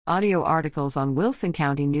Audio articles on Wilson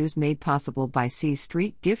County News made possible by C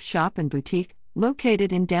Street Gift Shop and Boutique,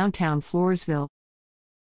 located in downtown Floresville.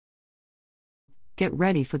 Get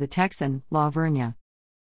ready for the Texan, La Vernia.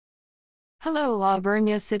 Hello, La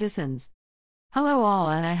Vernia citizens. Hello all,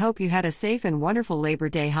 and I hope you had a safe and wonderful Labor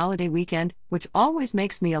Day holiday weekend, which always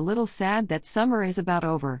makes me a little sad that summer is about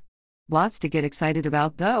over. Lots to get excited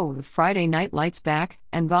about though, with Friday night lights back,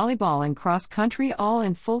 and volleyball and cross country all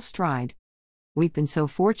in full stride. We've been so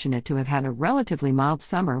fortunate to have had a relatively mild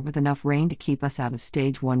summer with enough rain to keep us out of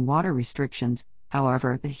Stage 1 water restrictions.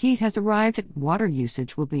 However, the heat has arrived and water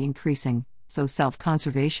usage will be increasing, so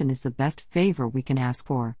self-conservation is the best favor we can ask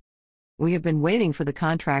for. We have been waiting for the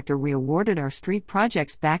contractor we awarded our street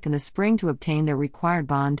projects back in the spring to obtain their required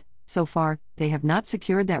bond. So far, they have not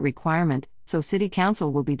secured that requirement, so City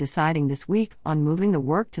Council will be deciding this week on moving the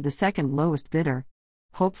work to the second lowest bidder.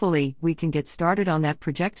 Hopefully, we can get started on that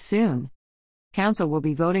project soon. Council will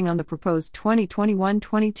be voting on the proposed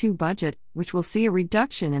 2021-22 budget, which will see a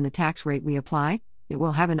reduction in the tax rate we apply. It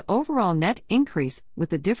will have an overall net increase,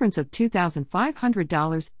 with the difference of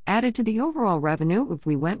 $2,500 added to the overall revenue if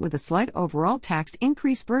we went with a slight overall tax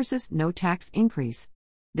increase versus no tax increase.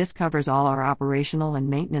 This covers all our operational and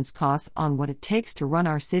maintenance costs on what it takes to run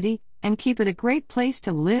our city and keep it a great place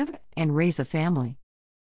to live and raise a family.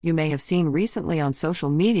 You may have seen recently on social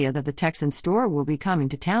media that the Texan store will be coming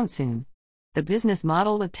to town soon. The business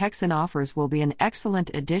model the Texan offers will be an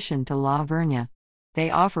excellent addition to La Vernia.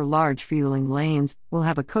 They offer large fueling lanes, will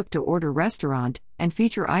have a cook-to-order restaurant, and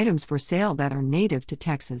feature items for sale that are native to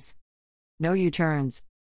Texas. No U-turns.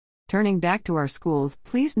 Turning back to our schools,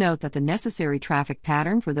 please note that the necessary traffic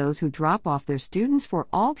pattern for those who drop off their students for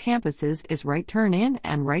all campuses is right turn in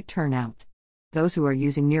and right turn out. Those who are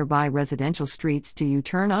using nearby residential streets to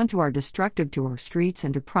U-turn onto are destructive to our streets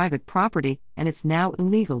and to private property, and it's now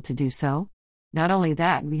illegal to do so. Not only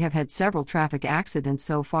that, we have had several traffic accidents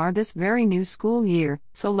so far this very new school year,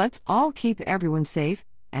 so let's all keep everyone safe,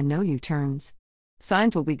 and no U-turns.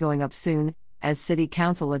 Signs will be going up soon, as City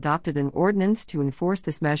Council adopted an ordinance to enforce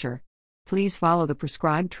this measure. Please follow the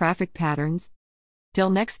prescribed traffic patterns. Till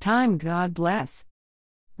next time, God bless.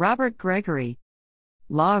 Robert Gregory,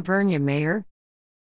 La Vernia Mayor.